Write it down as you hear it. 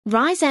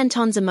RIIZE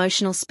Anton's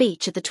emotional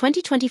speech at the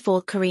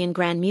 2024 Korean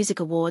Grand Music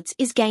Awards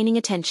is gaining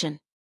attention.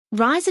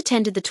 RIIZE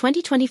attended the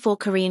 2024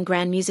 Korean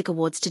Grand Music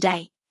Awards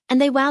today,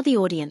 and they wowed the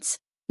audience,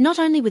 not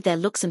only with their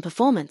looks and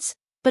performance,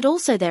 but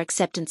also their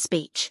acceptance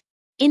speech.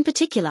 In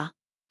particular,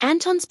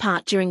 Anton's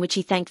part during which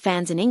he thanked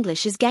fans in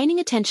English is gaining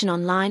attention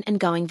online and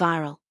going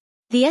viral.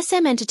 The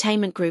SM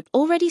Entertainment Group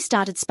already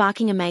started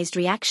sparking amazed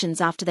reactions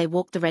after they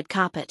walked the red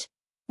carpet,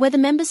 where the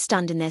members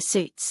stunned in their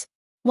suits.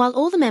 While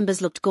all the members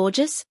looked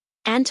gorgeous,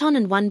 Anton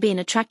and Wonbin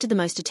attracted the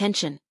most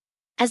attention,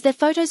 as their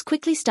photos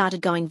quickly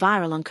started going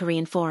viral on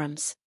Korean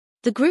forums.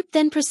 The group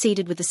then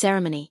proceeded with the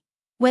ceremony,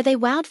 where they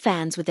wowed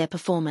fans with their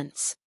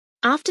performance.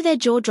 After their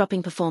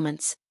jaw-dropping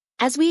performance,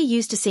 as we are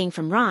used to seeing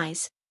from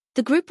RIIZE,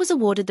 the group was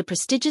awarded the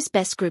prestigious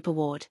Best Group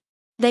Award.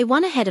 They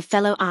won ahead of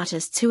fellow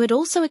artists who had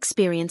also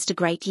experienced a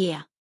great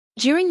year.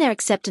 During their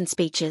acceptance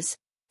speeches,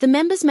 the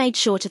members made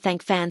sure to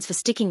thank fans for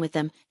sticking with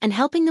them and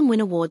helping them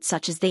win awards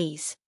such as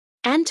these.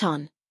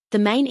 Anton, the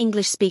main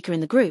English speaker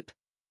in the group,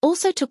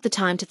 also took the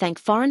time to thank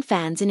foreign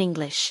fans in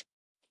English.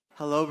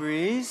 Hello,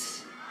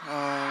 RIIZE.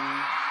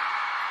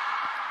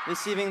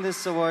 Receiving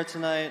this award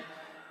tonight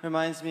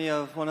reminds me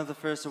of one of the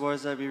first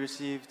awards that we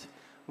received,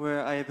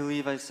 where I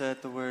believe I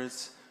said the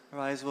words,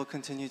 "RIIZE will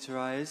continue to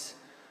rise."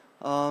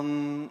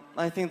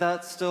 I think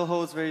that still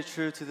holds very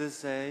true to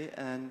this day,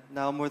 and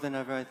now more than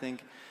ever, I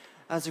think,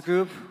 as a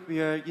group, we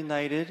are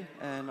united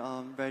and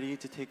ready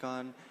to take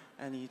on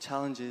any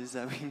challenges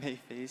that we may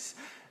face.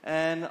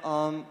 And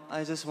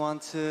I just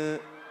want to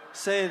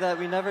say that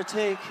we never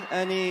take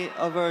any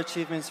of our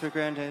achievements for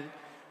granted,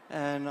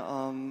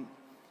 and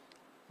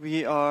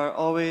we are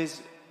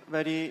always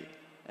ready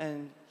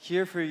and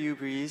here for you,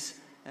 RIIZE,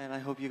 and I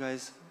hope you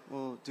guys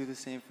will do the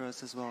same for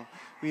us as well.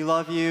 We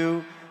love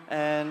you,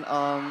 and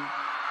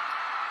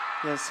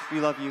yes, we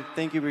love you.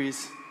 Thank you,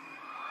 RIIZE.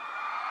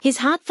 His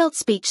heartfelt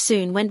speech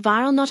soon went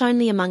viral not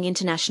only among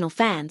international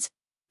fans,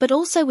 but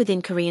also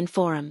within Korean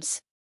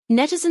forums.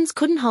 Netizens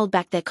couldn't hold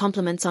back their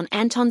compliments on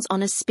Anton's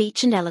honest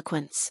speech and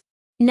eloquence.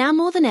 Now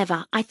more than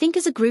ever, I think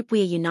as a group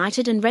we are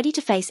united and ready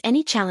to face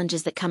any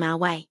challenges that come our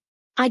way.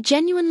 I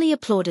genuinely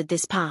applauded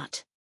this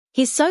part.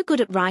 He's so good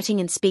at writing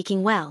and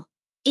speaking well,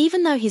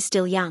 even though he's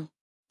still young.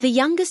 The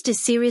youngest is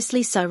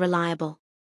seriously so reliable.